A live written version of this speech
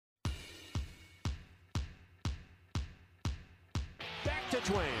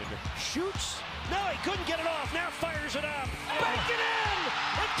Ridgeway shoots. No, he couldn't get it off. Now fires it up. Back it in.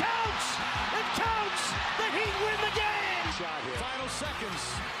 It counts. It counts. The Heat win the game. Final seconds.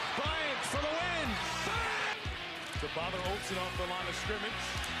 Bryant for the win. To bother Olsen off the line of scrimmage.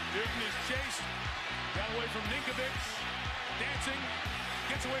 Newton is chased. Got away from Ninkovic. Dancing.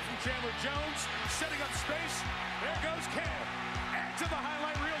 Gets away from Chandler Jones. Setting up space. There goes Cam. Add to the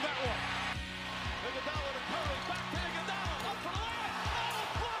highlight reel that one. Iguodala to Curry. Back to Iguodala. Up for the layup. Oh,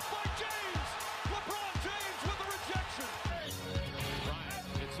 blocked by James. LeBron James with the rejection. Bryant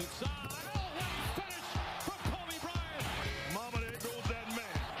gets inside. Oh, what a finish from Kobe Bryant. Mama, there goes that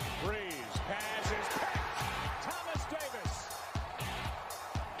man. Breeze. Pass is picked. Thomas Davis.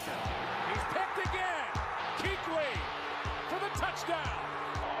 He's picked again. Kuechly for the touchdown.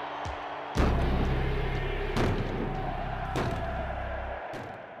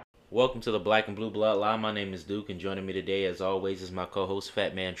 Welcome to the Black and Blue Bloodline. My name is Duke, and joining me today, as always, is my co-host,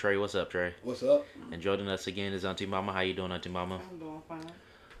 Fat Man Trey. What's up, Trey? What's up? And joining us again is Auntie Mama. How you doing, Auntie Mama? I'm doing fine.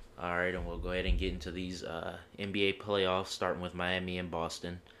 All right, and we'll go ahead and get into these NBA playoffs, starting with Miami and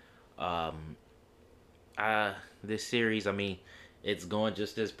Boston. This series, I mean, it's going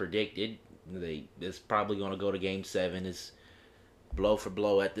just as predicted. It's probably going to go to Game 7. It's blow for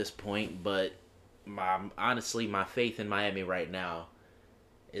blow at this point, but honestly, my faith in Miami right now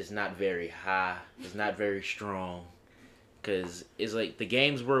is not very high. It's not very strong, because it's like the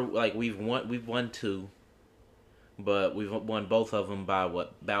games were like we've won 2, but we've won both of them by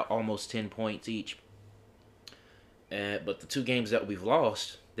about almost 10 points each. But the 2 games that we've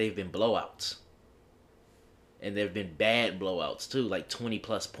lost, they've been blowouts, and they've been bad blowouts too, like 20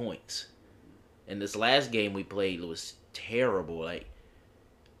 plus points. And this last game we played was terrible. Like,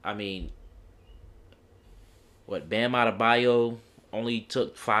 I mean, Bam Adebayo only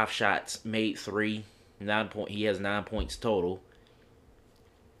took 5 shots, made 3, 9 points. He has 9 points total.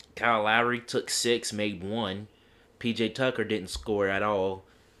 Kyle Lowry took 6, made 1. PJ Tucker didn't score at all.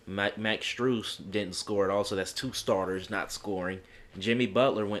 Max Strus didn't score at all, so that's 2 starters not scoring. Jimmy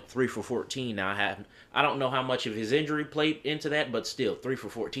Butler went 3 for 14. Now I don't know how much of his injury played into that, but still, 3 for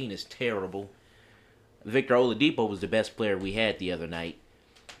 14 is terrible. Victor Oladipo was the best player we had the other night.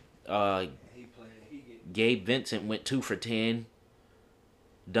 Gabe Vincent went 2 for 10.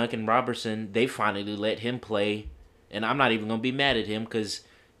 Duncan Robertson, they finally let him play, and I'm not even going to be mad at him because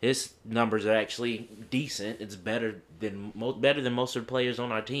his numbers are actually decent. It's better than most of the players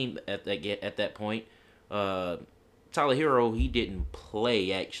on our team at that point. Tyler Hero, he didn't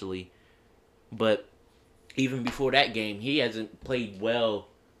play actually, but even before that game, he hasn't played well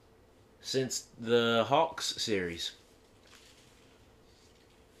since the Hawks series.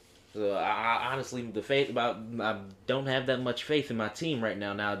 So I honestly, I don't have that much faith in my team right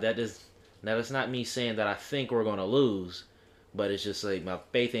now. Now that's not me saying that I think we're gonna lose, but it's just like my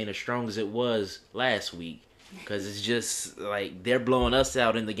faith ain't as strong as it was last week, because it's just like they're blowing us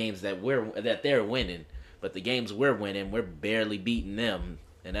out in the games that they're winning, but the games we're winning, we're barely beating them,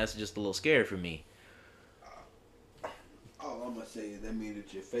 and that's just a little scary for me. All I'm gonna say is that means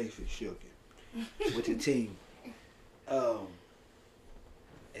that your faith is shooken with your team.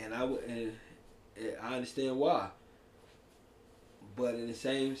 And I understand why. But in the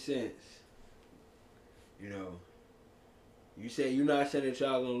same sense, you say you're not saying that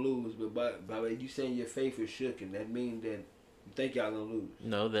y'all gonna lose, but by you saying your faith is shooken, that means that you think y'all gonna lose.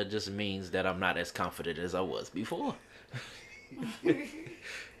 No, that just means that I'm not as confident as I was before. Okay,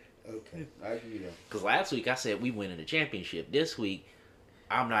 I agree that. Because last week I said we winning the championship. This week,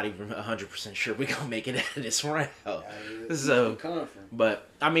 I'm not even 100% sure we're going to make it out of this round. But,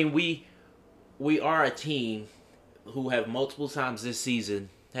 I mean, we are a team who have multiple times this season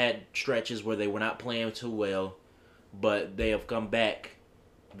had stretches where they were not playing too well, but they have come back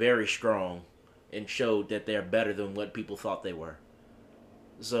very strong and showed that they're better than what people thought they were.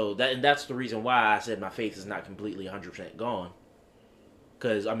 So that's the reason why I said my faith is not completely 100% gone.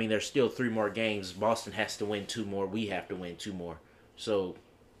 Because, I mean, there's still 3 more games. Boston has to win 2 more. We have to win 2 more. So,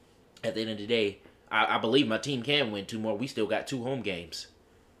 at the end of the day, I believe my team can win 2 more. We still got 2 home games.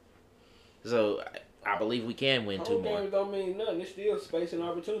 So, I believe we can win 2 more. Home games don't mean nothing. It's still space and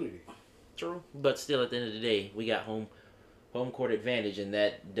opportunity. True. But still, at the end of the day, we got home court advantage, and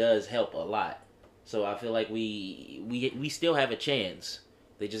that does help a lot. So, I feel like we still have a chance.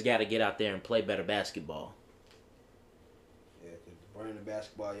 They just got to get out there and play better basketball. Yeah, because the brand of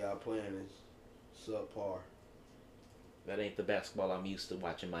basketball y'all playing is subpar. That ain't the basketball I'm used to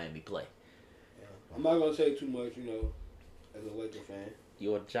watching Miami play. Yeah. I'm not going to say too much, as a Laker fan.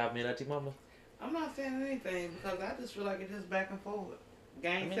 You want to chop me in, Auntie Mama? I'm not saying anything because I just feel like it's just back and forth.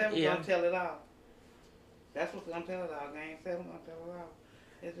 Game 7 yeah. gonna tell it all. That's what's gonna tell it all. Game 7 gonna tell it all.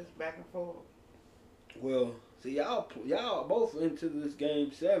 It's just back and forth. Well, see, y'all both into this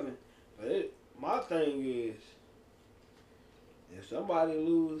game 7, but my thing is, if somebody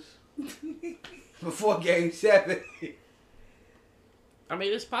lose before game 7, I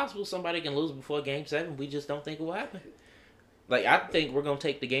mean, it's possible somebody can lose before game 7. We just don't think it will happen. Like, I think we're going to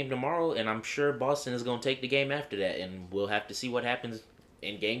take the game tomorrow, and I'm sure Boston is going to take the game after that, and we'll have to see what happens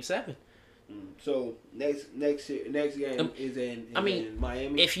in game 7. So next game is in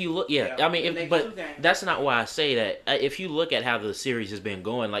Miami. If you look, next but two games. that's not why I say that. If you look at how the series has been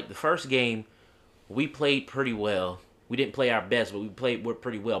going, like the first game, we played pretty well. We didn't play our best, but we're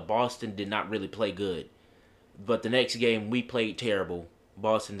pretty well. Boston did not really play good. But the next game, we played terrible.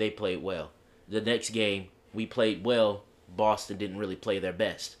 Boston, they played well. The next game, we played well. Boston didn't really play their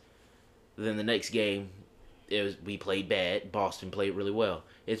best. Then the next game, we played bad. Boston played really well.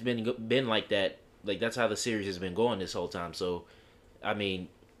 It's been like that. Like, that's how the series has been going this whole time. So, I mean,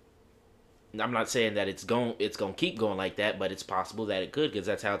 I'm not saying that it's going to keep going like that, but it's possible that it could, because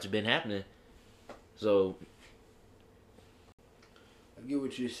that's how it's been happening. So, I get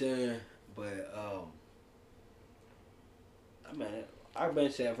what you're saying, but I mean, I've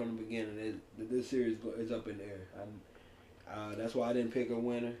been saying from the beginning that this series is up in the air. That's why I didn't pick a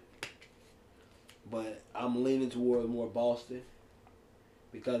winner. But I'm leaning towards more Boston,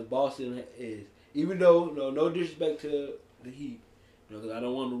 because Boston is, even though no disrespect to the Heat, because I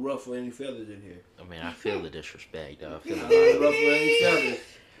don't want to ruffle any feathers in here. I mean, I feel the disrespect, though. I feel I don't ruffle any feathers,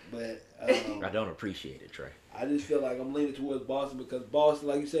 but I don't appreciate it, Trey. I just feel like I'm leaning towards Boston, because Boston,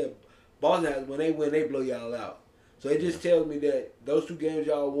 like you said, Boston has, when they win, they blow y'all out. So it just tells me that those 2 games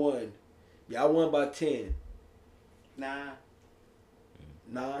y'all won by 10. 9.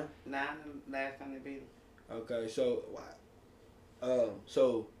 9? 9 last time they beat them. Okay, so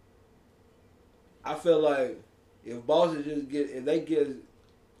so I feel like if Boston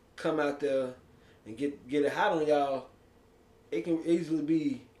come out there and get it hot on y'all, it can easily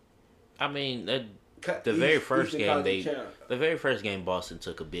be. I mean, the very first game, Boston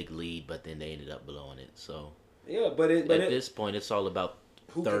took a big lead, but then they ended up blowing it. So yeah, but at this point, it's all about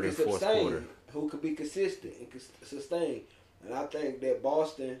third and fourth quarter. Who can be consistent and sustain? And I think that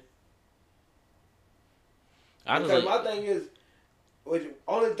Boston. Because my thing is,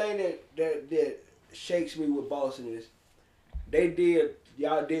 only thing that shakes me with Boston is they gave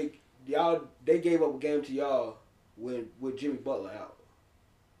up a game to y'all with Jimmy Butler out.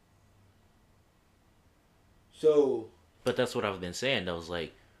 So. But that's what I've been saying, though. It's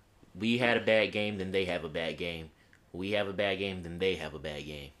like, we had a bad game, then they have a bad game. We have a bad game, then they have a bad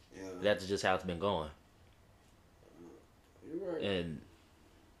game. Yeah. That's just how it's been going. You're right.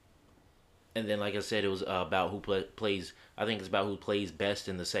 And then, like I said, it was about who plays. I think it's about who plays best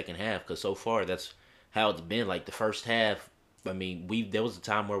in the second half. Because so far, that's how it's been. Like the first half, I mean, there was a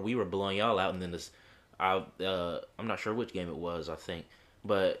time where we were blowing y'all out, and then I'm not sure which game it was. I think,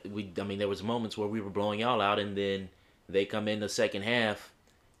 but there was moments where we were blowing y'all out, and then they come in the second half,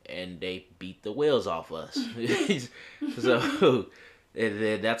 and they beat the wheels off us. So. And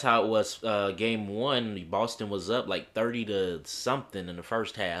then that's how it was. Game 1, Boston was up like 30 to something in the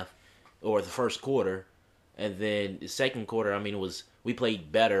first half, or the first quarter, and then the second quarter, we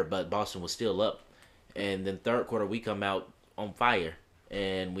played better, but Boston was still up, and then third quarter we come out on fire,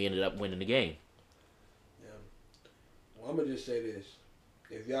 and we ended up winning the game. Yeah. Well, I'm gonna just say this: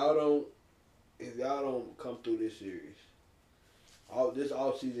 if y'all don't come through this series, this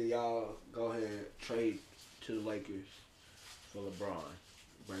offseason, y'all go ahead and trade to the Lakers for LeBron.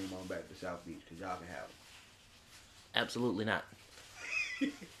 Bring him on back to South Beach, because y'all can have him. Absolutely not.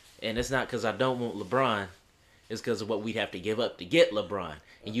 And it's not because I don't want LeBron. It's because of what we'd have to give up to get LeBron.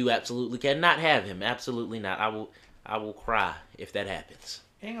 And you absolutely cannot have him. Absolutely not. I will cry if that happens.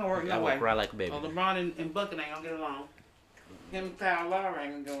 Ain't gonna work I no will way. cry like a baby. Oh, LeBron and Bucket ain't gonna get along. Him and Kyle Lowry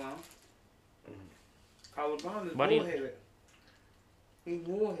ain't gonna go on. Cause LeBron is bullheaded. He's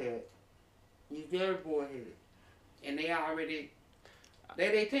bullheaded. He's very bullheaded. And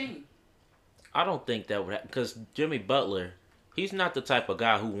they're their team. I don't think that would happen, because Jimmy Butler, he's not the type of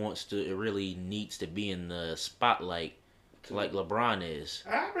guy who really needs to be in the spotlight like LeBron is.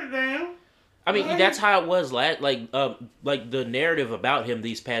 I'll be damn. I mean, that's how it was like the narrative about him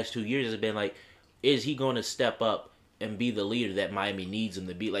these past 2 years has been like, is he going to step up and be the leader that Miami needs him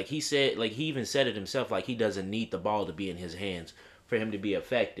to be? Like he even said it himself, like he doesn't need the ball to be in his hands for him to be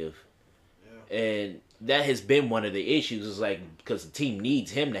effective. Yeah. And that has been one of the issues, is like, because the team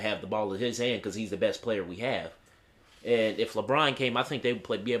needs him to have the ball in his hand because he's the best player we have. And if LeBron came, I think they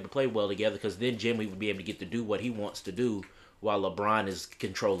would be able to play well together, because then Jimmy would be able to get to do what he wants to do while LeBron is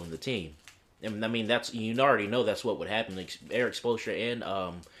controlling the team. And I mean, you already know that's what would happen. Like, Eric Spoelstra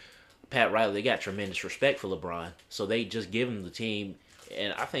and Pat Riley, they got tremendous respect for LeBron, so they just give him the team,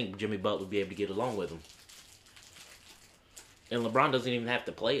 and I think Jimmy Butler would be able to get along with him. And LeBron doesn't even have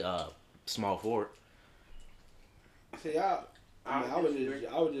to play small forward. See, I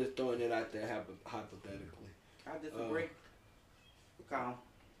was just throwing it out there hypothetically. I disagree. Because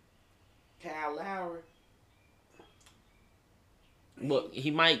Kyle Lowry. Well, he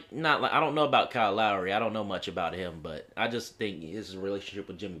might not. I don't know about Kyle Lowry. I don't know much about him, but I just think his relationship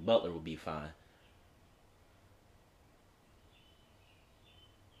with Jimmy Butler would be fine.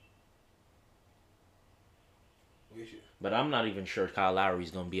 But I'm not even sure Kyle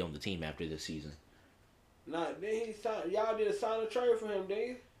Lowry's going to be on the team after this season. Nah, then he signed. Y'all did a sign a trade for him, didn't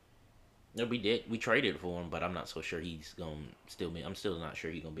you? No, we did. We traded for him, but I'm not so sure he's going to still be. I'm still not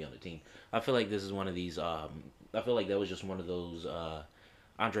sure he's going to be on the team. I feel like this is one of these. I feel like that was just one of those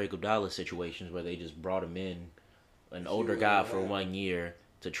Andre Iguodala situations where they just brought him in, an older guy for 1 year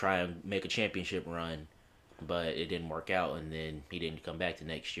to try and make a championship run, but it didn't work out, and then he didn't come back the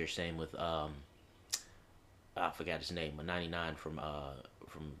next year. Same with I forgot his name, a 99 from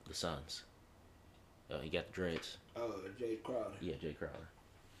the Suns. He got the dreads. Oh, Jay Crowder. Yeah, Jay Crowder.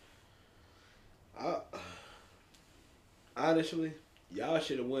 Honestly, y'all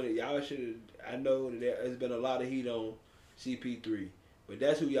should have won it. Y'all should have. I know that there's been a lot of heat on CP3, but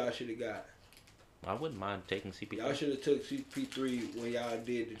that's who y'all should have got. I wouldn't mind taking CP3. Y'all should have took CP3 when y'all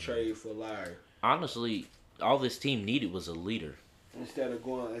did the trade for Lowry. Honestly, all this team needed was a leader. Instead of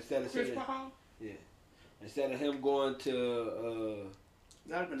Chris Paul? Yeah. Instead of him going to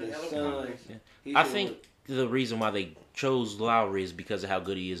That'd have been the a hell of a Suns. combination. I think the reason why they chose Lowry is because of how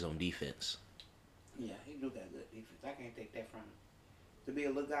good he is on defense. Yeah, he do got good defense. I can't take that from him. To be a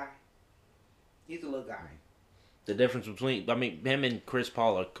little guy, he's a little guy. The difference between, him and Chris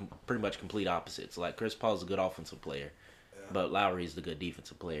Paul are pretty much complete opposites. Like, Chris Paul's a good offensive player, but Lowry's the good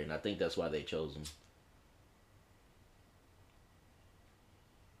defensive player, and I think that's why they chose him.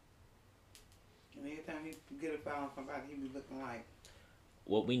 And every time he get a foul on somebody, he be looking like.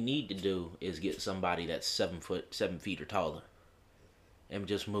 What we need to do is get somebody that's 7 feet or taller, and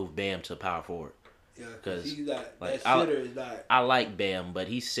just move Bam to power forward. Yeah, because he's not. Like, that sitter is not. I like Bam, but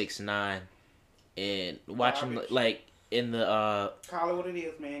he's 6'9", and watch him like in the. Call it what it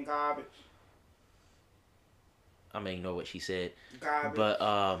is, man. Garbage. I'm gonna ignore what she said. Garbage.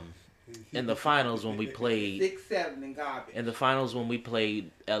 But in the finals when we played 6'7" and garbage. in the finals when we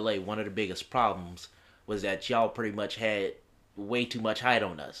played LA, one of the biggest problems was that y'all pretty much had way too much height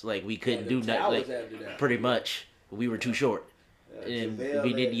on us. Like, we couldn't do nothing. Like, pretty much, we were too short. And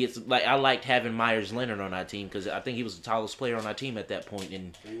we didn't get some, like, I liked having Myers Leonard on our team because I think he was the tallest player on our team at that point,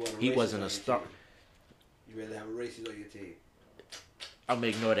 and he wasn't a star. You rather have a racist on your team. I'm gonna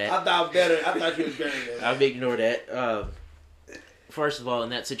ignore that. I thought you was better than that. I'm gonna ignore that. First of all, in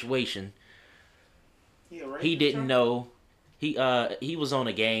that situation, he didn't know. He was on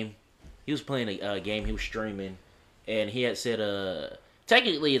a game. He was playing a game. He was streaming, and he had said,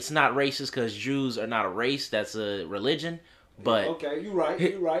 technically it's not racist because Jews are not a race. That's a religion. But okay, you're right.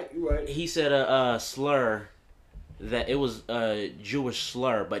 He said a slur, that it was a Jewish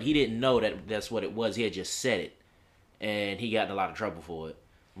slur, but he didn't know that that's what it was. He had just said it, and he got in a lot of trouble for it.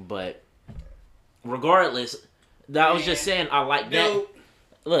 But regardless, I was just saying I like that.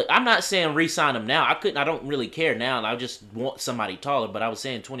 Look, I'm not saying re-sign him now. I don't really care now, and I just want somebody taller. But I was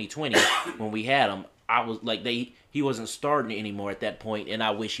saying 2020 when we had him, I was like he wasn't starting anymore at that point, and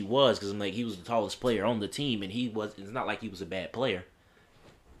I wish he was because I'm like he was the tallest player on the team, and it's not like he was a bad player.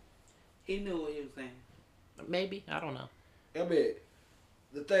 He knew what he was saying. Maybe, I don't know. I mean,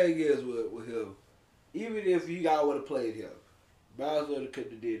 the thing is with him, even if you guys would have played him, Bowser could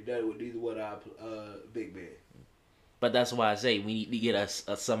have did that with either one of our big men. But that's why I say we need to get us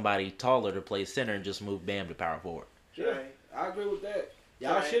somebody taller to play center and just move Bam to power forward. Yeah, I agree with that.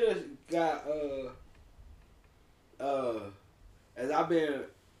 Y'all should have got as I've been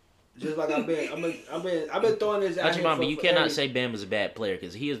throwing this out here. You cannot say Bam is a bad player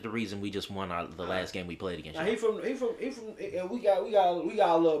because he is the reason we just won the last game we played against. Now he from and we got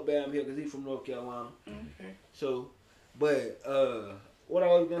a little Bam here because he's from North Carolina. Okay. So, but what I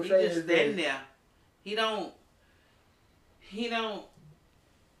was gonna say is standing there. He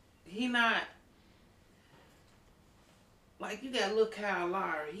not. Like, you gotta look Kyle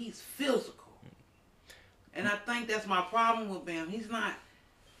Lowry. He's physical. And I think that's my problem with Bam. He's not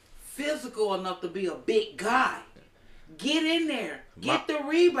physical enough to be a big guy. Get in there. Get the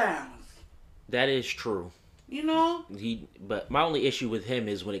rebounds. That is true. You know? But my only issue with him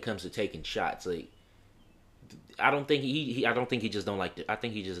is when it comes to taking shots. Like, I don't think he just don't like to. I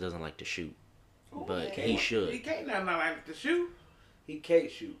think he just doesn't like to shoot. but he should. He can't nothing like to shoot. He can't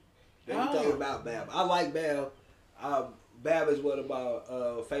shoot. That's the thing about Bab. I like Bab. Bab is one of my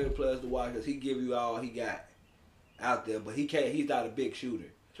favorite players to watch because he give you all he got out there, but he can't. He's not a big shooter.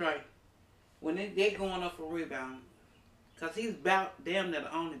 That's right. When they're going up for rebound, because he's about damn near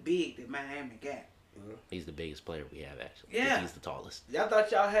the only big that Miami got. He's the biggest player we have, actually. Yeah. He's the tallest. Y'all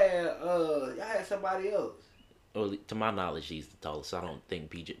thought y'all had somebody else. Well, to my knowledge, he's the tallest. I don't think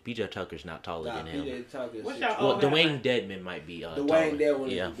PJ Tucker's not taller than him. PJ Tucker. What's 6'4". y'all- Well, Dwayne Dedman might be Dwayne taller.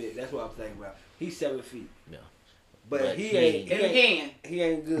 Dedman Yeah. is a bit. That's what I'm thinking about. He's 7 feet. Yeah. But he And again,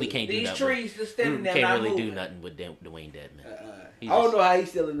 ain't good. We can't do these nothing. trees just standing there Can't not really moving. do nothing with Dwayne Dedman. I don't know how he's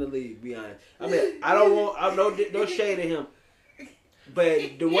still in the league. To be honest, I mean, I don't no shade at him, but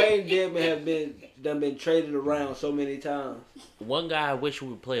Dwayne Dedman have been traded around so many times. One guy I wish we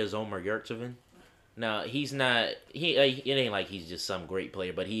would play is Omer Yurtseven. Now he's not. It ain't like he's just some great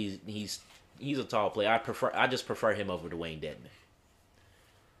player, but he's a tall player. I just prefer him over Dwayne Dedman.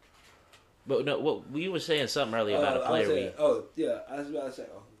 But no, what you were saying something earlier about a player. I was about to say.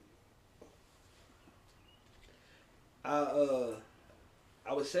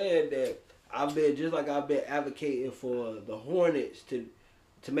 I was saying that I've been advocating for the Hornets to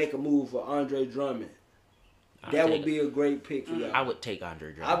make a move for Andre Drummond. That would be a great pick for y'all. I would take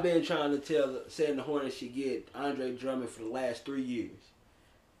Andre Drummond. I've been trying to saying the Hornets should get Andre Drummond for the last 3 years.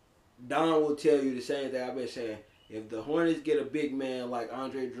 Don will tell you the same thing I've been saying. If the Hornets get a big man like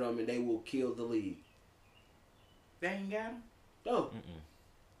Andre Drummond, they will kill the league. They ain't got him? No.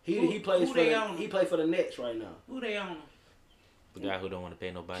 Who He plays they own? he plays for the Nets right now. Who they on? The guy who don't want to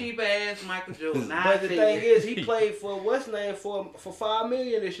pay nobody. Cheap ass Michael Jordan. But the thing is, he played for what's name for $5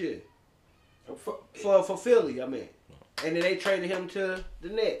 million this year. For Philly, I mean. And then they traded him to the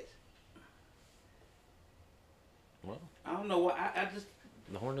Nets. Well, I don't know what I just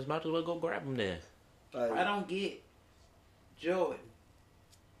the Hornets might as well go grab him then. I don't get Jordan.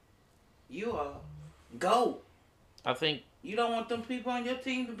 You are GOAT. I think You don't want them people on your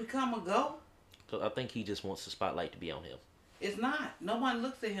team to become a GOAT? I think he just wants the spotlight to be on him. It's not. No one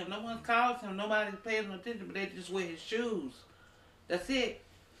looks at him. No one calls him. Nobody pays him attention, but they just wear his shoes. That's it.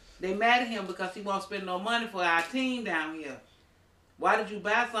 They mad at him because he won't spend no money for our team down here. Why did you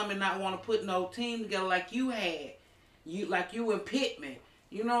buy something and not want to put no team together like you had? Like you and Pittman.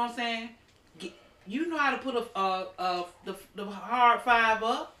 You know what I'm saying? You know how to put the hard five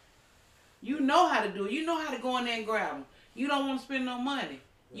up. You know how to do it. You know how to go in there and grab them. You don't want to spend no money.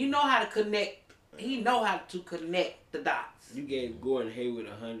 You know how to connect. He know how to connect the dots. You gave Gordon Hayward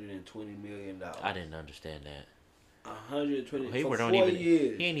 $120 million. I didn't understand that. 120 Hayward for don't 4 even.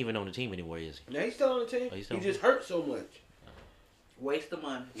 years. He ain't even on the team anymore, is he? Now he's still on the team. Oh, he's he still on just hurt so much. Waste of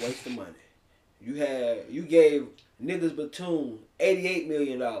money. Waste of money. You gave Nicholas Batum $88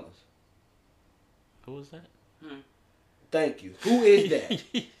 million. Who was that? Thank you. Who is that?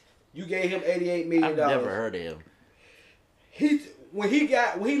 You gave him $88 million. I've never heard of him. When he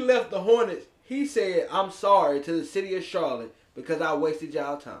left the Hornets, he said, "I'm sorry to the city of Charlotte because I wasted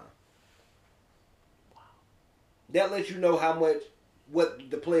y'all time." Wow. That lets you know what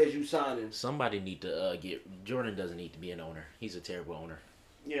the players you signing. Somebody need to get. Jordan doesn't need to be an owner. He's a terrible owner.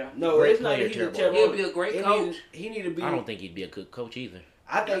 Yeah. No, Great it's not player, that he's a terrible. terrible. He'll be a great coach. He need to be. I don't think he'd be a good coach either.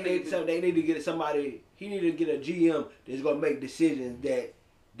 I think they need to get somebody. He need to get a GM that's gonna make decisions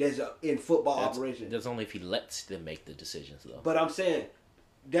that's in football operations. That's only if he lets them make the decisions, though. But I'm saying,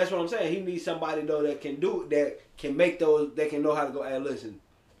 that's what I'm saying. He needs somebody though that can do that, can make those, that can know how to go. Hey, listen,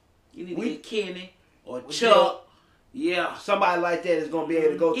 You need to get Kenny or we Chuck. Yeah. somebody like that is gonna be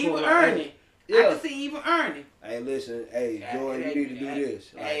able to go to Even him. Ernie. Yeah. I can see even Ernie. Hey, listen. Hey, Jordan, you need to do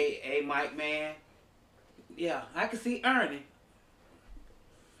this. Like, Hey, Mike, man. Yeah, I can see Ernie.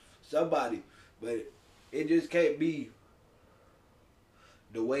 somebody, but it just can't be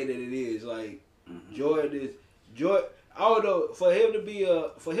the way that it is. Like Jordan. Although for him to be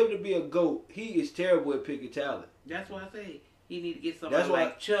a GOAT, he is terrible at picking talent. That's what I say. He need to get somebody That's why-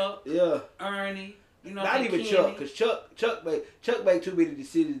 like Chuck, Yeah. Ernie. You know, Not even Kenny. Chuck, because Chuck make too many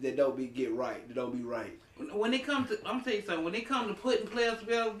decisions that don't be right. When it comes to, I'm tell you something. When it comes to putting players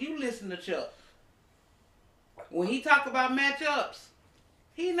together, you listen to Chuck. When he talk about matchups,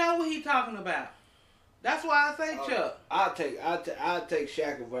 he know what he talking about. That's why I say Chuck. I'll take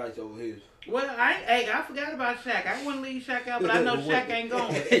Shaq advice over his. Well, I forgot about Shaq. I wouldn't leave Shaq out, but I know Shaq ain't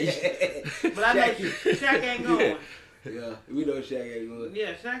going. But I know Shaq ain't going. Yeah, we know Shaq ain't going.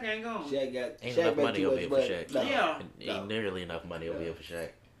 Yeah, Shaq ain't going. Shaq got Ain't Shaq enough made money too over much here for money. Shaq. No, Yeah. Ain't nearly enough money over here for Shaq.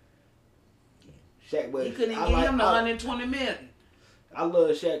 Shaq, but He couldn't give him the 120 million. I love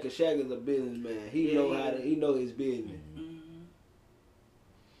Shaq because Shaq is a businessman. He know his business. Mm-hmm.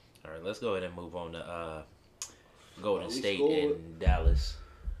 All right, let's go ahead and move on to Golden State scored. and Dallas.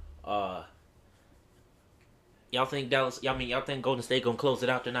 Y'all think y'all think Golden State gonna close it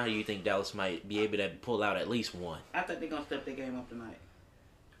out tonight, or you think Dallas might be able to pull out at least one? I think they're going to step their game up tonight.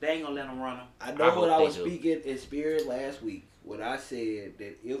 They ain't going to let them run them. I I know hope what I they was do. speaking in spirit last week when I said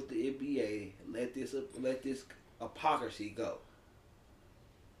that if the NBA let this hypocrisy go,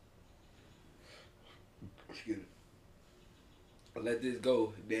 excuse me, let this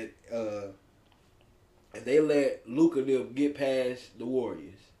go, that if they let Luka get past the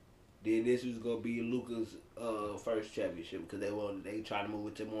Warriors, then this was gonna be Luka's first championship because they trying to move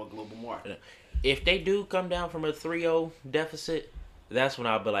it to more global market. If they do come down from a 3-0 deficit, that's when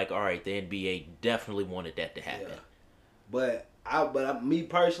I'll be like, all right, the NBA definitely wanted that to happen. Yeah. But me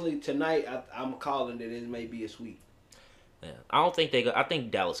personally tonight, I'm calling that it may be a sweep. Yeah. I don't think I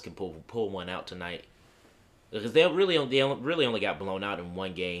think Dallas can pull one out tonight because they really only got blown out in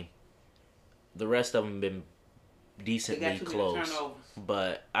one game. The rest of them been decently They got too many close, turnovers.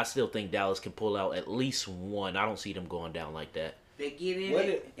 but I still think Dallas can pull out at least one. I don't see them going down like that. They get in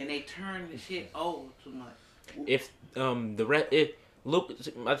it and they turn the shit over too much. If Luka,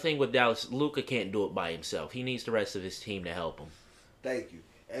 my thing with Dallas, Luka can't do it by himself. He needs the rest of his team to help him. Thank you.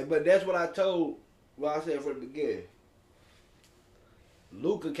 But that's what I said from the beginning.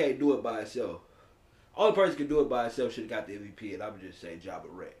 Luka can't do it by himself. Only person can do it by himself should have got the MVP, and I would just say Ja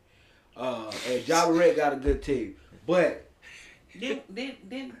Morant. And Ja Morant got a good team, but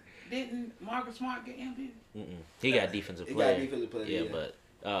Didn't Marcus Smart get MVP? He got defensive he player. got defensive player. Yeah, but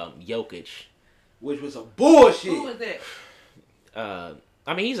Jokic. which was some bullshit. Who was that?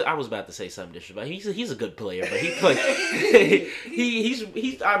 I mean, I was about to say something disrespectful. He's a good player, but he plays.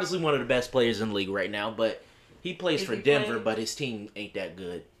 he's honestly one of the best players in the league right now. But he plays Is for he Denver, playing? but his team ain't that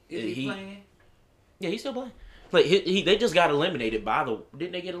good. Is he playing? Yeah, he's still playing. Like they just got eliminated by the.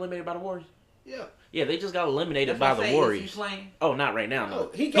 Didn't they get eliminated by the Warriors? Yeah. Yeah, they just got eliminated That's by what the I say, Warriors. Is he playing? Oh, not right now,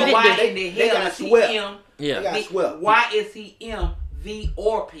 no. He So can't. why They in the hell got is he swept. M? Yeah, They got swept. Why is he M, V,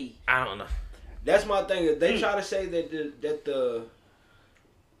 or P? I don't know. That's my thing. If they try to say that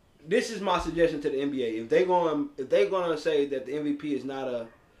this is my suggestion to the NBA. If they're gonna say that the MVP is not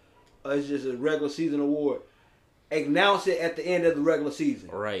it's just a regular season award, announce it at the end of the regular season.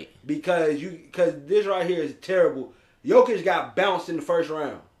 Right. Because this right here is terrible. Jokic got bounced in the first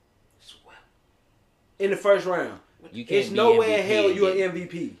round. In the first round. You can't It's be no way MVP in hell and you're get- an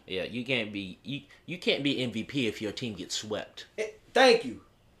MVP. Yeah, you can't be you can't be MVP if your team gets swept. Thank you.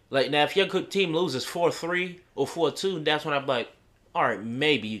 Like now, if your team loses 4-3 or 4-2, that's when I'm like, all right,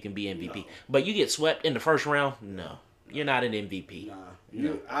 maybe you can be MVP. No. But you get swept in the first round, no, you're not an MVP.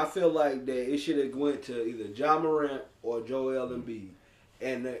 Nah. I feel like that it should have went to either Ja Morant or Joel Embiid.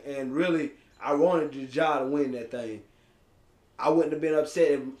 And really, I wanted Ja to win that thing. I wouldn't have been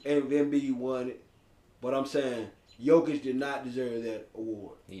upset if Embiid won it. But I'm saying, Jokic did not deserve that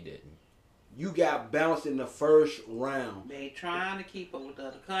award. He didn't. You got bounced in the first round. They trying to keep up with the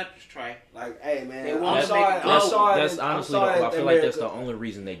other countries, Trey. Like, hey, man, They I'm want to sorry. make it I'm go. sorry. That's I'm honestly, sorry I that feel like that's the America- only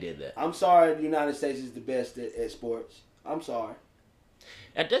reason they did that. I'm sorry the United States is the best at sports. I'm sorry.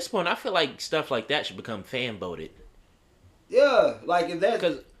 At this point, I feel like stuff like that should become fan voted. Yeah, like if that's...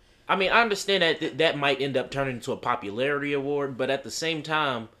 Because, I mean, I understand that that might end up turning into a popularity award, but at the same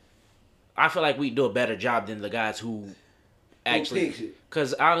time, I feel like we do a better job than the guys who actually. picks it.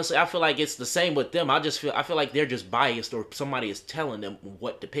 Because honestly, I feel like it's the same with them. I feel like they're just biased, or somebody is telling them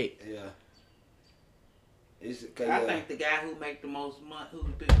what to pick. Yeah. I think the guy who make the most money,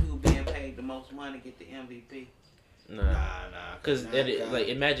 who being paid the most money, get the MVP. Nah. Nah. Because Nah, like,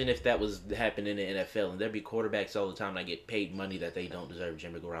 imagine if that was happening in the NFL, and there'd be quarterbacks all the time that get paid money that they don't deserve.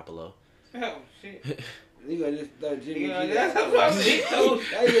 Jimmy Garoppolo. Oh shit! You gonna just throw Jimmy Yeah, G that's out. what he told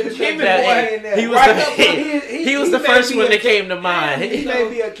Jimmy That- boy in there. he was Right the- up front. he was the may first be one a- that came to mind. He may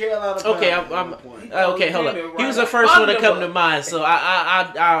be a Carolina. Okay, Panther I'm at one point. okay. Hold Jimmy up. He was right the first one to under come to him. mind, so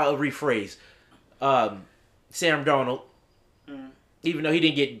I'll rephrase. Sam Darnold, even though he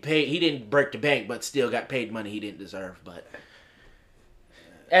didn't get paid, he didn't break the bank, but still got paid money he didn't deserve. But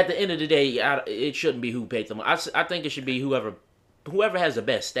at the end of the day, it shouldn't be who paid them. I think it should be whoever has the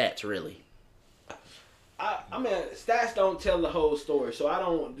best stats, really. I mean, stats don't tell the whole story, so I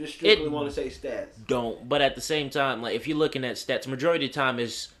don't just strictly want to say stats. Don't. But at the same time, like if you're looking at stats, majority of the time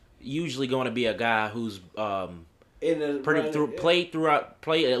is usually going to be a guy who's played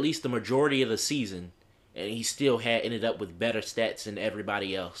at least the majority of the season, and he still ended up with better stats than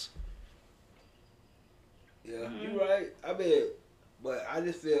everybody else. Yeah, you're right. I mean, but I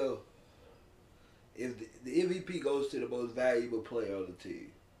just feel if the MVP goes to the most valuable player on the team,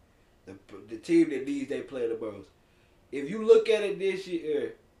 the team that needs their player the most. If you look at it this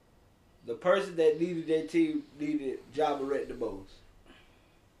year, the person that needed their team needed Ja Morant the most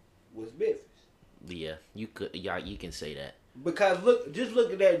was Memphis. Yeah, you can say that. Because look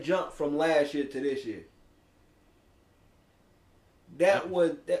at that jump from last year to this year. It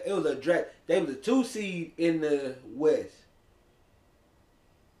was a drag. They was a 2 seed in the West.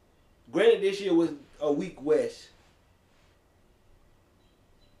 Granted, this year was a weak West,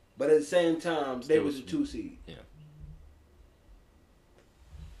 but at the same time, they was a 2 seed. Yeah,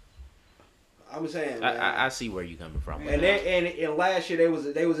 I'm saying, man, I see where you're coming from. And last year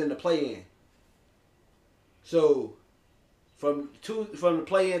they was in the play-in. So from the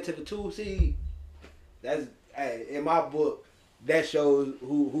play-in to the 2 seed, that's in my book. That shows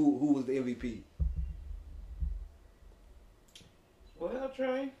who was the MVP. Well,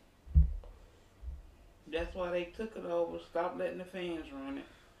 Trey, that's why they took it over. Stop letting the fans run it.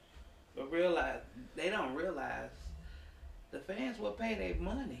 But they don't realize the fans will pay their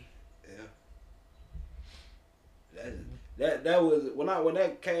money. Yeah. That was when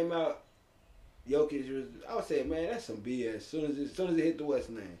that came out. Jokic was. I was saying, man, that's some BS. As soon as it hit the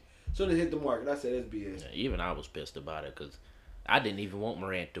West name, as soon as it hit the market, I said that's BS. Yeah, even I was pissed about it because I didn't even want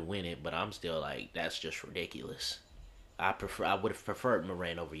Morant to win it, but I'm still like, that's just ridiculous. I would have preferred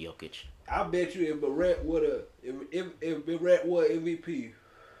Morant over Jokic. I bet you if Morant would have, if Morant was MVP,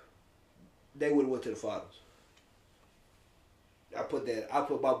 they would have went to the finals. I put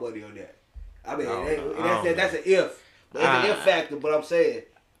my money on that. I mean, that's an if. That's an if factor, but I'm saying.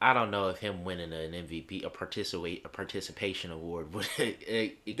 I don't know if him winning an MVP, a participation award, would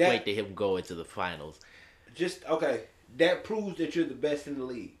equate to him going to the finals. That proves that you're the best in the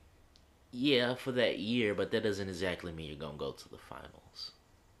league. Yeah, for that year, but that doesn't exactly mean you're gonna go to the finals.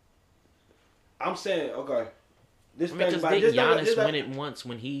 I'm saying, okay. Didn't Giannis win it once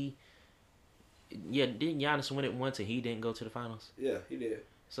when he? Yeah, didn't Giannis win it once and he didn't go to the finals? Yeah, he did.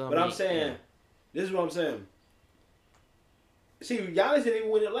 So, but I'm saying, this is what I'm saying. See, Giannis didn't even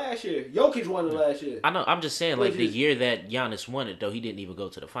win it last year. Jokic won it last year. I know. I'm just saying, like, the year that Giannis won it, though, he didn't even go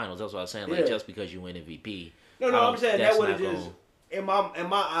to the finals. That's what I was saying. Like, just because you win MVP. No, I'm saying that would have just, in my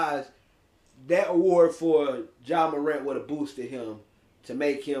eyes, that award for Ja Morant would have boosted him to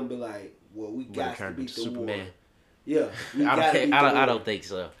make him be like, well, we got to beat the Superman. War. Yeah. I don't think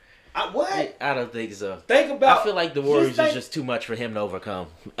so. What? I don't think so. Think about. I feel like the Warriors is just too much for him to overcome.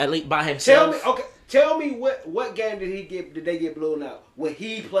 At least by himself. Tell me what game did they get blown out when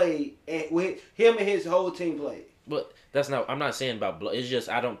he played and when him and his whole team played? But I'm not saying about blow. It's just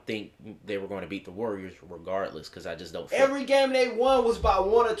I don't think they were going to beat the Warriors regardless because I just don't feel. Every game they won was by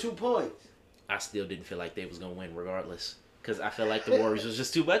 1 or 2 points. I still didn't feel like they was going to win regardless. Because I feel like the Warriors was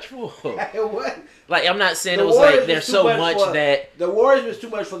just too much for them. Like, I'm not saying it was like they're so much that... The Warriors was too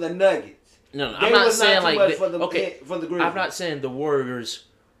much for the Nuggets. No, I'm not saying like... For the Grizzlies. I'm not saying the Warriors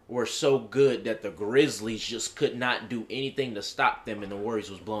were so good that the Grizzlies just could not do anything to stop them and the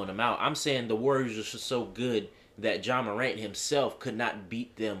Warriors was blowing them out. I'm saying the Warriors were just so good that Ja Morant himself could not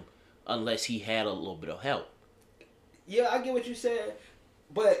beat them unless he had a little bit of help. Yeah, I get what you're saying.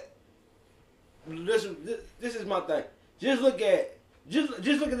 But this is my thing. Just look at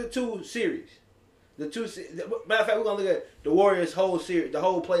the 2 series. Matter of fact, we're gonna look at the Warriors' whole series, the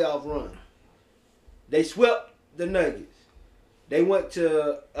whole playoff run. They swept the Nuggets. They went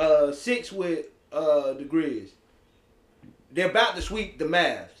to 6 with the Grizz. They're about to sweep the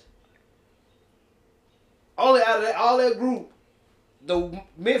Mavs. All that group, the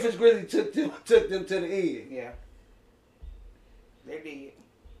Memphis Grizzlies took them to the end. Yeah, they did.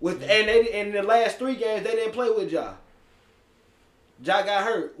 And in the last 3 games, they didn't play with Ja. Ja got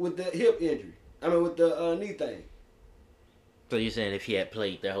hurt with the hip injury. I mean, with the knee thing. So you're saying if he had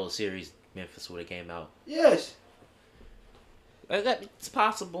played that whole series, Memphis would have came out? Yes. It's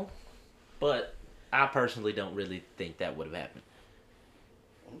possible, but I personally don't really think that would have happened.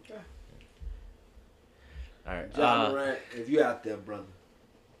 Okay. All right, Ja Morant, if you're out there, brother,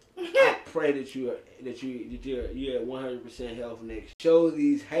 I pray that you're at 100% health next. Show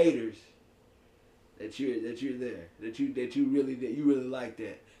these haters that you're there, that you really like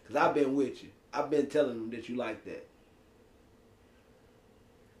that. Cause I've been with you. I've been telling them that you like that.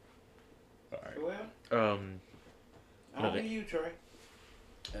 All right. Well, on to you, Trey.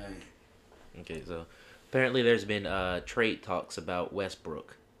 Okay, so apparently there's been trade talks about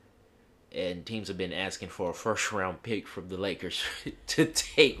Westbrook. And teams have been asking for a first-round pick from the Lakers to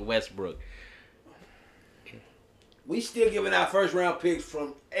take Westbrook. We still giving out first-round picks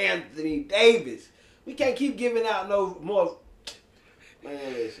from Anthony Davis. We can't keep giving out no more.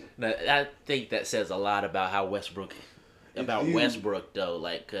 Man, listen. Now, I think that says a lot about how Westbrook though,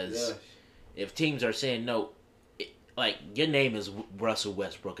 like, because if teams are saying no, like your name is Russell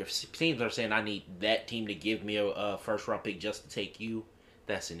Westbrook. If teams are saying I need that team to give me a first round pick just to take you,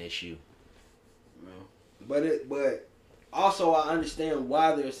 that's an issue. But also I understand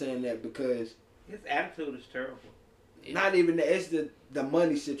why they're saying that because his attitude is terrible. Not even that. It's the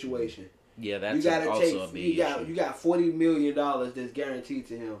money situation. Yeah, that's you gotta also a big issue. You got $40 million that's guaranteed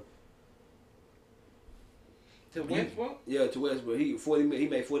to him. To Westbrook? Yeah, to Westbrook. He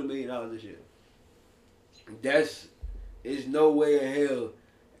made $40 million this year. There's no way in hell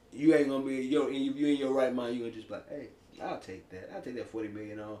you ain't gonna be you in your right mind. You gonna just be like, hey, I'll take that. I'll take that $40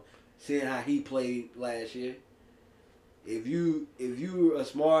 million on. Seeing how he played last year. If you a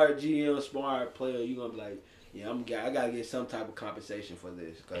smart GM, smart player, you gonna be like, yeah, I gotta get some type of compensation for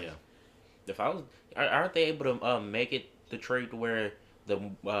this. Yeah. If I was, aren't they able to make it the trade to where the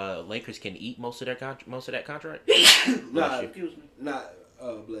Lakers can eat most of that contract? Excuse me. Not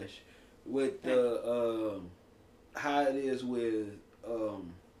bless you. With the how it is with what was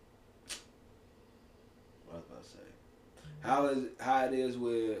I about to say? How it is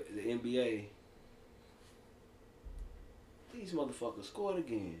with the NBA? These motherfuckers scored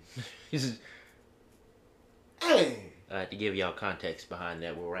again. Dang. To give y'all context behind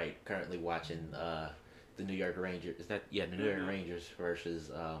that, we're currently watching the New York Rangers. Is that the New York Rangers versus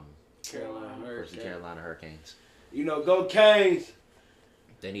Carolina Hurricanes? You know, go Canes.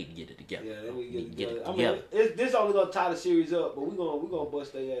 They need to get it together. Yeah, they need to get it together. together. I mean, this only gonna tie the series up, but we gonna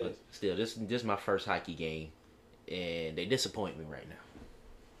bust their ass. But still, this is my first hockey game, and they disappoint me right now.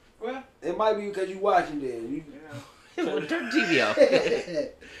 Well, it might be because you watching then. Well, turn the TV off.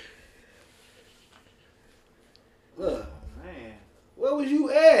 Look, man, where was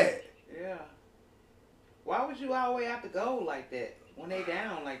you at? Yeah. Why would you always have to go like that when they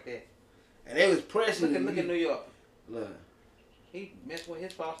down like that? And they was pressing. Look at New York. Look. He messed with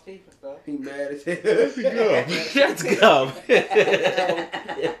his false teeth and stuff. He mad as hell. Let's go.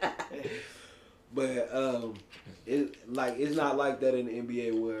 But it's not like that in the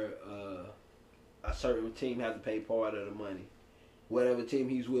NBA where a certain team has to pay part of the money. Whatever team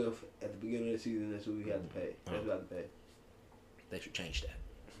he's with at the beginning of the season, that's who he has to pay. That's who has to pay. They should change that.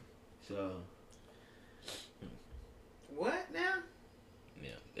 So. What now?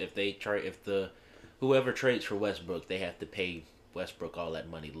 Yeah, whoever trades for Westbrook, they have to pay Westbrook all that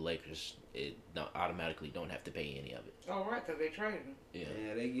money. The Lakers automatically don't have to pay any of it. Oh, right, because they traded him.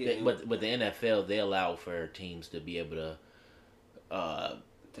 Yeah, they get. But the NFL, they allow for teams to be able to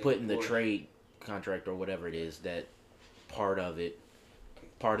put in the trade contract or whatever it is that part of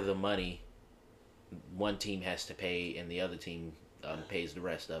the money, one team has to pay and the other team pays the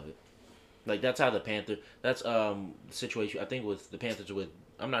rest of it. Like that's how the Panthers. That's the situation. I think with the Panthers with.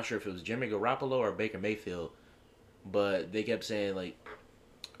 I'm not sure if it was Jimmy Garoppolo or Baker Mayfield, but they kept saying like,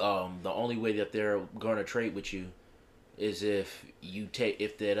 the only way that they're going to trade with you is if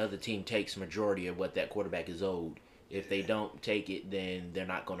that other team takes majority of what that quarterback is owed. If they don't take it, then they're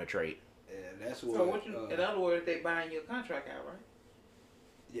not going to trade. Yeah, that's what. So in other words, they buying your contract out, right?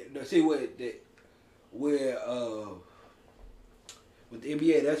 Yeah. No, see with the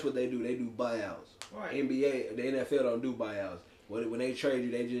NBA, that's what they do. They do buyouts. Right. NBA, the NFL don't do buyouts. When they trade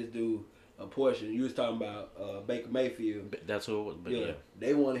you, they just do a portion. You was talking about Baker Mayfield. That's what it was. But yeah.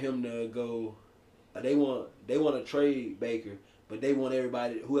 They want him to go. They want to trade Baker, but they want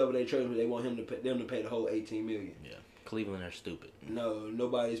everybody, whoever they trade with, they want them to pay the whole $18 million. Yeah. Cleveland are stupid. No,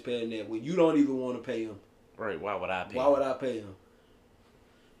 nobody's paying that. Well, you don't even want to pay him. Right? Why would I pay? Why would I pay him?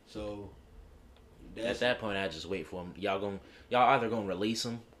 So. At that point, I just wait for him. Y'all either gonna release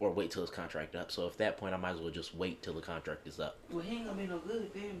him or wait till his contract up. So at that point, I might as well just wait till the contract is up. Well, he ain't gonna be no good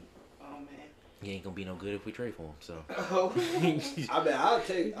then. Oh man. He ain't gonna be no good if we trade for him. So. I mean,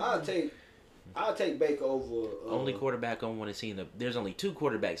 I'll take Baker over. Only quarterback I want to see in the. There's only two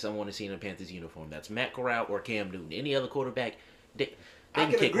quarterbacks I want to see in a Panthers uniform. That's Matt Corral or Cam Newton. Any other quarterback, they I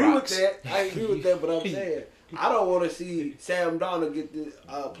can can kick agree rocks. with that. I agree with that, but I'm saying I don't want to see Sam Darnold get this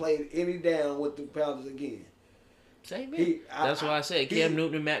play any down with the Panthers again. Same man. That's why I said Cam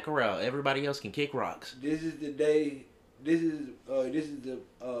Newton and Matt Corral. Everybody else can kick rocks. This is the day. This is the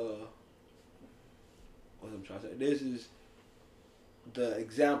what I'm trying to say. This is the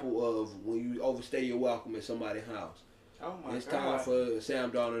example of when you overstay your welcome at somebody's house. Oh my It's God. time for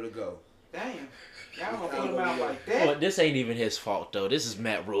Sam Darnold to go. Damn. Y'all gonna put him out like that? Well, this ain't even his fault though. This is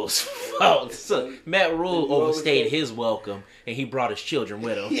Matt Rule's fault. So Matt Rule overstayed his welcome, and he brought his children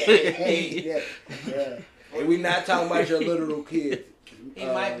with him. Yeah. And we not talking about your literal kids. He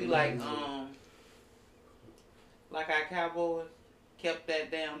might be like our Cowboys kept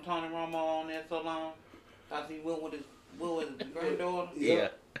that damn Tony Romo on there so long. Cause he went with his granddaughter. Yeah.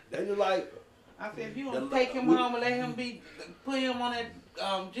 They just like I said, if you want to take him home and let him put him on that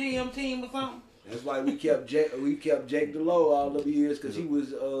GM team or something. That's why we kept Jake DeLowe all the years because he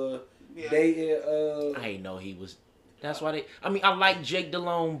was dating. I didn't know he was. That's why they. I mean, I like Jake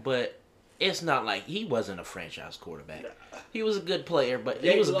Delhomme, but it's not like he wasn't a franchise quarterback. He was a good player, but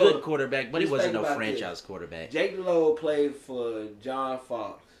he was a good quarterback, but he wasn't no franchise quarterback. Jake DeLowe played for John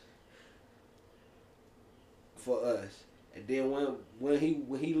Fox for us, and then when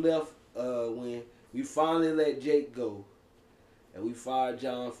he left, when we finally let Jake go, and we fired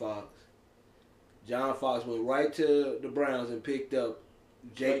John Fox. John Fox went right to the Browns and picked up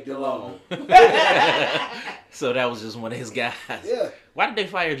Jake DeLowe. So that was just one of his guys. Yeah. Why did they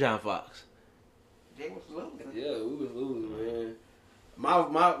fire John Fox? Jake was losing. Yeah, we was losing, man.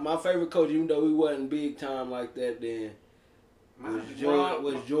 My favorite coach, even though we wasn't big time like that then, was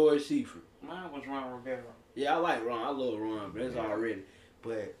George Seifert. Mine was Ron Rivera. Yeah, I like Ron. I love Ron, but that's already.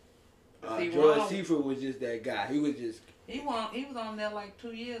 But George Seifert was just that guy. He was just. He was on there like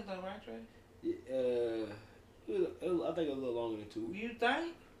 2 years though, right, Trey? I think it was a little longer than 2. You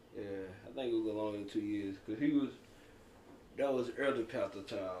think? Yeah, I think it was a little longer than 2 years because that was early Panther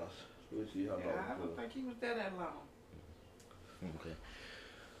Charles. Let's see how long. Yeah, I don't think he was there that long.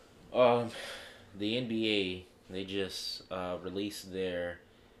 Okay. The NBA, they just released they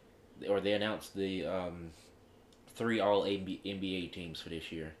announced the 3 all NBA teams for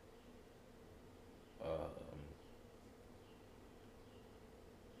this year.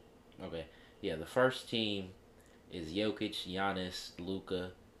 Okay. Yeah, the first team is Jokic, Giannis,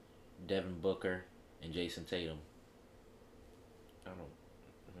 Luka, Devin Booker, and Jason Tatum.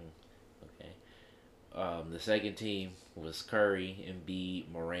 Okay. The second team was Curry, Embiid,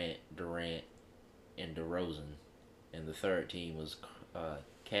 Morant, Durant, and DeRozan. And the third team was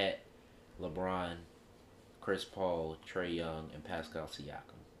Kat, LeBron, Chris Paul, Trae Young, and Pascal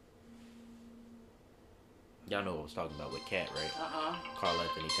Siakam. Y'all know what I was talking about with Kat, right? Karl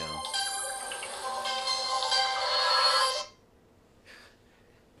Anthony Towns.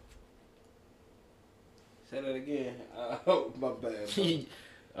 Say that again. Oh, my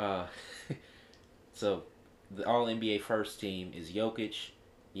bad. So, the All-NBA first team is Jokic,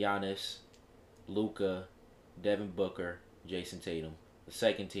 Giannis, Luka, Devin Booker, Jason Tatum. The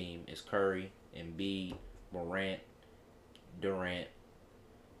second team is Curry, Embiid, Morant, Durant,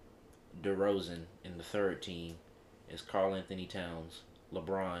 DeRozan. And the third team is Karl Anthony Towns,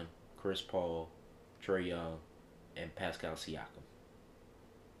 LeBron, Chris Paul, Trae Young, and Pascal Siakam.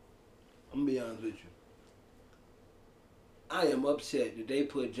 I'm going to be honest with you. I am upset that they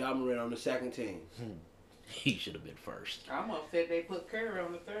put Ja Morant on the second team. He should have been first. I'm upset they put Curry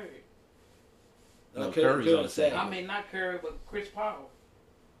on the third. No, Curry's on the second. I mean, not Curry, but Chris Paul.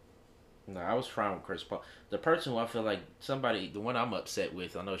 No, I was fine with Chris Paul. The person who I feel like the one I'm upset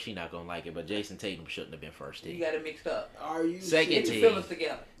with, I know she's not going to like it, but Jason Tatum shouldn't have been first team. You got it mixed up. Are you second Get team? your feelings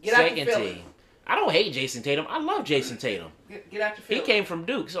together. Get out your feelings. Team. I don't hate Jason Tatum. I love Jason Tatum. Get out your feelings. He came from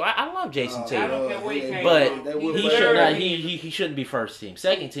Duke, so I love Jason Tatum. I don't care where he came but from. he should not. He shouldn't be first team.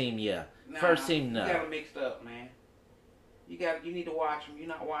 Second team, yeah. Nah, first team, no. You got it mixed up, man. You need to watch him. You're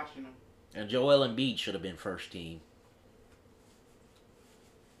not watching him. And Joel Embiid should have been first team.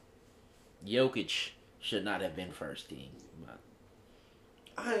 Jokic should not have been first team. But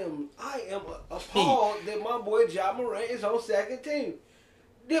I am appalled that my boy Ja Morant is on second team.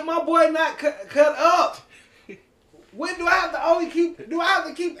 Did my boy not cut up? When do I have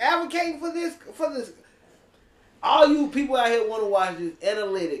to keep advocating for this? All you people out here want to watch this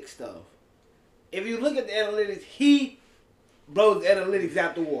analytics stuff. If you look at the analytics, he blows the analytics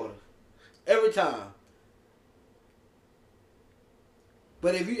out the water every time.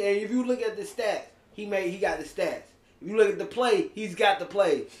 But if you look at the stats, he got the stats. If you look at the play, he's got the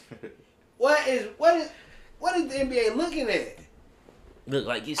play. What is the NBA looking at? Look,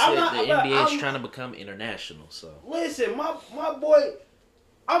 like you said, the NBA is trying to become international. So listen, my boy,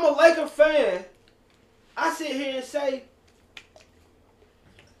 I'm a Laker fan. I sit here and say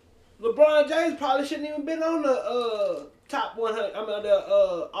LeBron James probably shouldn't even been on the top 100. I mean,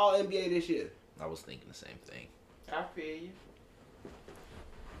 the All NBA this year. I was thinking the same thing. I feel you.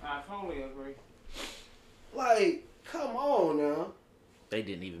 I totally agree. Like, come on now. They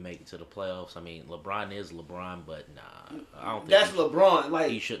didn't even make it to the playoffs. I mean, LeBron is LeBron, but nah, I don't think that's LeBron.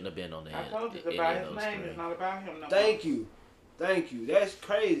 Like, he shouldn't have been on the. I told you it's about his name. It's not about him. No thank you. That's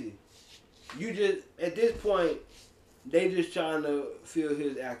crazy. You just at this point, they just trying to fill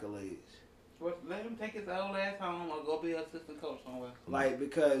his accolades. Let him take his old ass home or go be an assistant coach somewhere. Like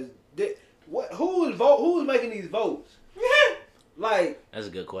because who is making these votes? Like, that's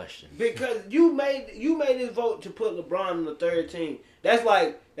a good question. Because you made this vote to put LeBron on the third team. That's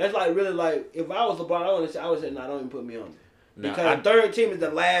like really like if I was LeBron, I would say, no, don't even put me on there. Because the third team is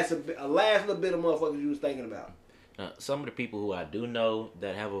the last little bit of motherfuckers you was thinking about. Some of the people who I do know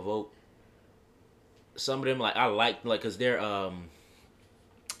that have a vote, some of them I like because they're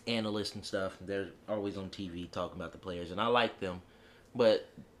analysts and stuff. They're always on TV talking about the players, and I like them, but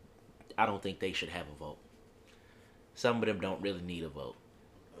I don't think they should have a vote. Some of them don't really need a vote,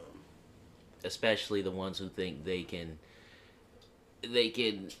 especially the ones who think they can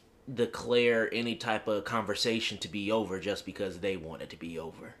declare any type of conversation to be over just because they want it to be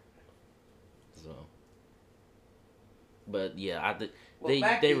over. So, but yeah,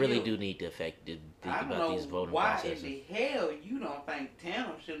 they really do need to think about these voting processes. Why in the hell you don't think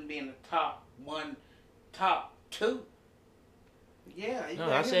Tatum shouldn't be in the top two? Yeah.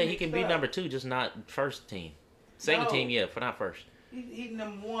 No, I said he can be number 2, just not first team. Second team, yeah, for not first. He's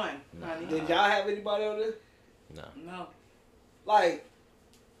number 1. No. Did y'all have anybody on this? No. Like,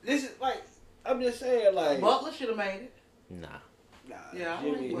 this is like, I'm just saying, like, Butler should have made it. Nah. Yeah,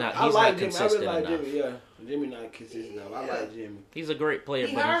 He's Jimmy. not I like Jimmy. consistent I really like enough. Jimmy. Yeah, Jimmy not consistent enough. I like Jimmy. He's a great player,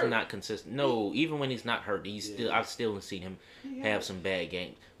 He but hurt. he's not consistent. No, even when he's not hurt, I've still seen him have some bad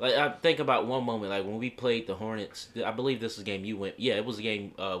games. Like I think about one moment, like when we played the Hornets. I believe this is a game you went. Yeah, it was a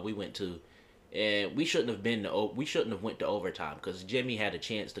game we went to, and we shouldn't have went to overtime because Jimmy had a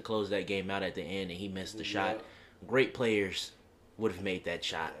chance to close that game out at the end, and he missed the shot. Great players would have made that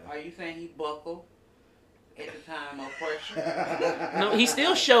shot. Are you saying he buckled at the time of pressure? No, he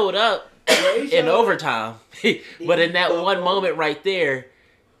still showed up in overtime, but in that one moment right there,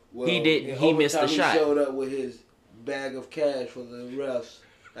 he didn't. He missed the shot. He showed up with his bag of cash for the refs.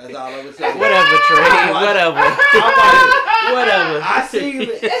 That's all I'm saying. Whatever, Trey. Whatever. Whatever. I seen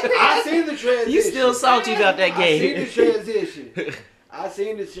the transition. You still salty about that game. I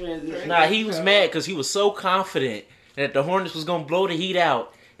seen the transition. Nah, he was mad because he was so confident that the Hornets was gonna blow the Heat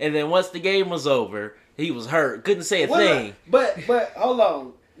out, and then once the game was over, he was hurt. Couldn't say a thing. But hold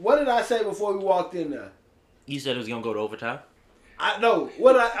on. What did I say before we walked in there? You said it was gonna go to overtime. I know.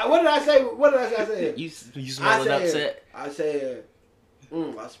 What did I say? What did I say? You smelling upset? I said,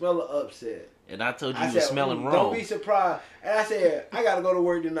 I smell an upset. And I told you you were smelling wrong. Don't be surprised. And I said, I gotta go to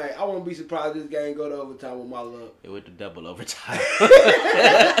work tonight. I won't be surprised if this game go to overtime with my luck. It went to double overtime.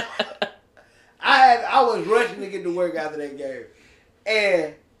 I was rushing to get to work after that game.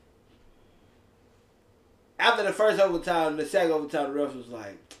 And after the first overtime, the second overtime, the ref was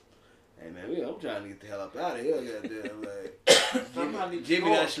like, hey man, I'm trying to get the hell up out of here. Like, Jimmy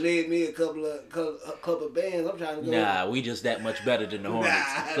done slid me a couple of bands. I'm trying to go. Nah, we just that much better than the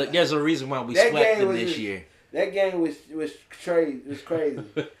Hornets. Look, there's a reason why we swept them this year. That game was crazy. It was crazy.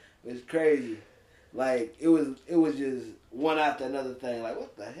 It was crazy. Like it was just one after another thing. Like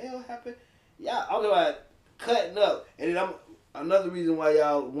what the hell happened? Y'all, I'm about cutting up. And then another reason why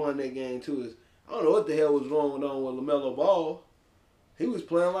y'all won that game too is I don't know what the hell was wrong with LaMelo Ball. He was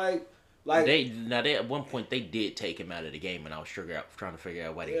playing like they at one point they did take him out of the game, and I was trying to figure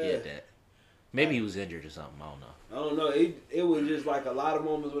out why they did that. Maybe he was injured or something. I don't know. It was just like a lot of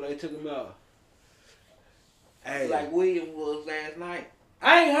moments when they took him out. Hey. Like William was last night.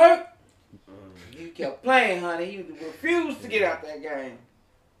 I ain't hurt. You kept playing, honey. You refused to get out that game.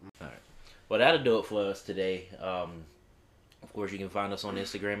 All right. Well, that'll do it for us today. Of course, you can find us on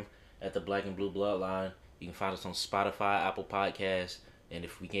Instagram at the Black and Blue Bloodline. You can find us on Spotify, Apple Podcasts. And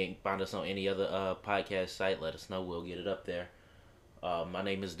if we can't find us on any other podcast site, let us know. We'll get it up there. My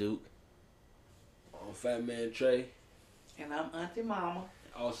name is Duke. I'm Fat Man Trey. And I'm Auntie Mama.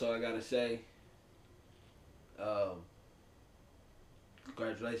 Also, I got to say,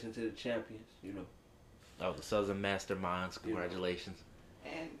 congratulations to the champions, Oh, the Southern Masterminds. Congratulations.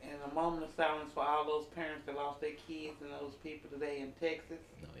 And a moment of silence for all those parents that lost their kids and those people today in Texas.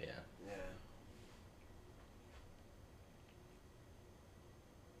 Oh, yeah. Yeah.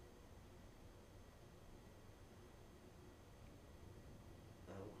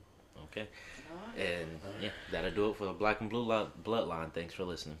 Okay. And yeah, that'll do it for the Black and Blue Bloodline. Thanks for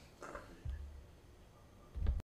listening.